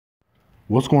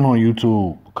What's going on,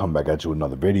 YouTube? Come back at you with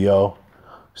another video.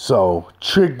 So,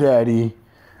 Trick Daddy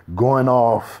going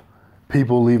off,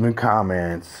 people leaving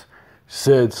comments,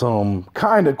 said some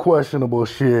kind of questionable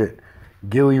shit.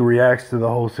 Gilly reacts to the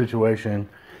whole situation.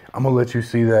 I'm gonna let you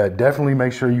see that. Definitely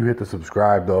make sure you hit the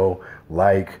subscribe though,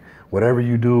 like, whatever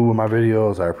you do with my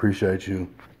videos, I appreciate you.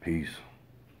 Peace.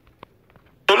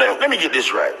 So let me get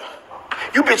this right.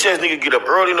 You bitch ass nigga get up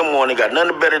early in the morning, got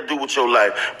nothing better to do with your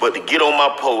life but to get on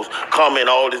my post, comment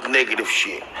all this negative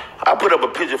shit. I put up a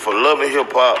picture for Love and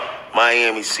Hip Hop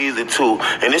Miami Season 2,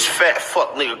 and this fat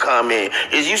fuck nigga comment,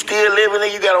 is you still living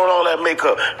and you got on all that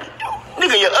makeup?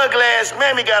 Nigga, your ugly ass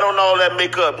mammy got on all that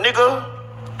makeup,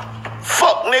 nigga.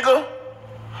 Fuck, nigga.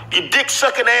 Your dick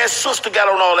sucking ass sister got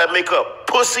on all that makeup,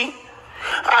 pussy.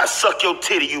 I suck your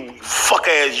titty, you fuck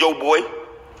ass yo boy.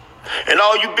 And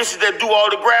all you bitches that do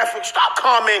all the graphics, stop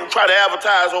commenting and try to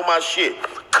advertise on my shit.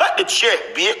 Cut the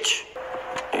check, bitch.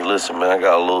 Hey, listen, man, I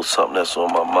got a little something that's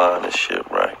on my mind and shit,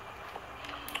 right?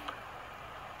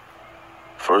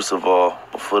 First of all,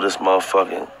 before this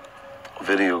motherfucking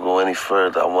video go any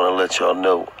further, I want to let y'all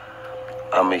know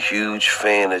I'm a huge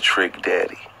fan of Trick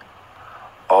Daddy.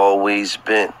 Always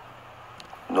been.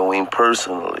 Know him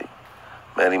personally.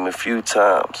 Met him a few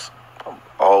times.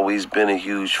 Always been a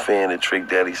huge fan of Trick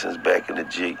Daddy since back in the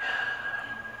G.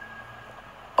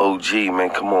 OG,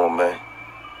 man, come on, man.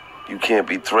 You can't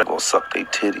be threatened. Gonna suck they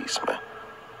titties, man.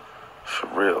 For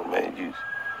real, man.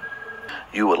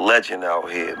 You a legend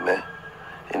out here, man.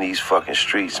 In these fucking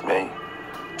streets, man.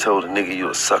 Told a nigga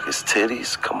you'll suck his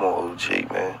titties. Come on,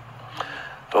 OG, man.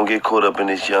 Don't get caught up in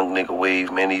this young nigga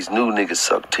wave, man. These new niggas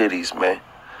suck titties, man.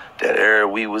 That era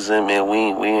we was in, man,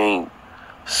 we ain't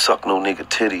suck no nigga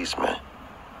titties, man.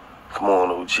 Come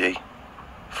on, OG.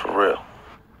 For real.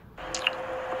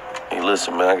 Hey,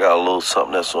 listen, man, I got a little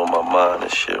something that's on my mind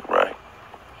and shit, right?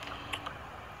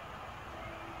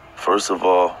 First of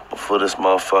all, before this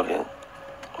motherfucking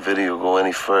video go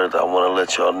any further, I want to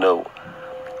let y'all know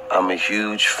I'm a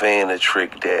huge fan of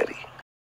Trick Daddy.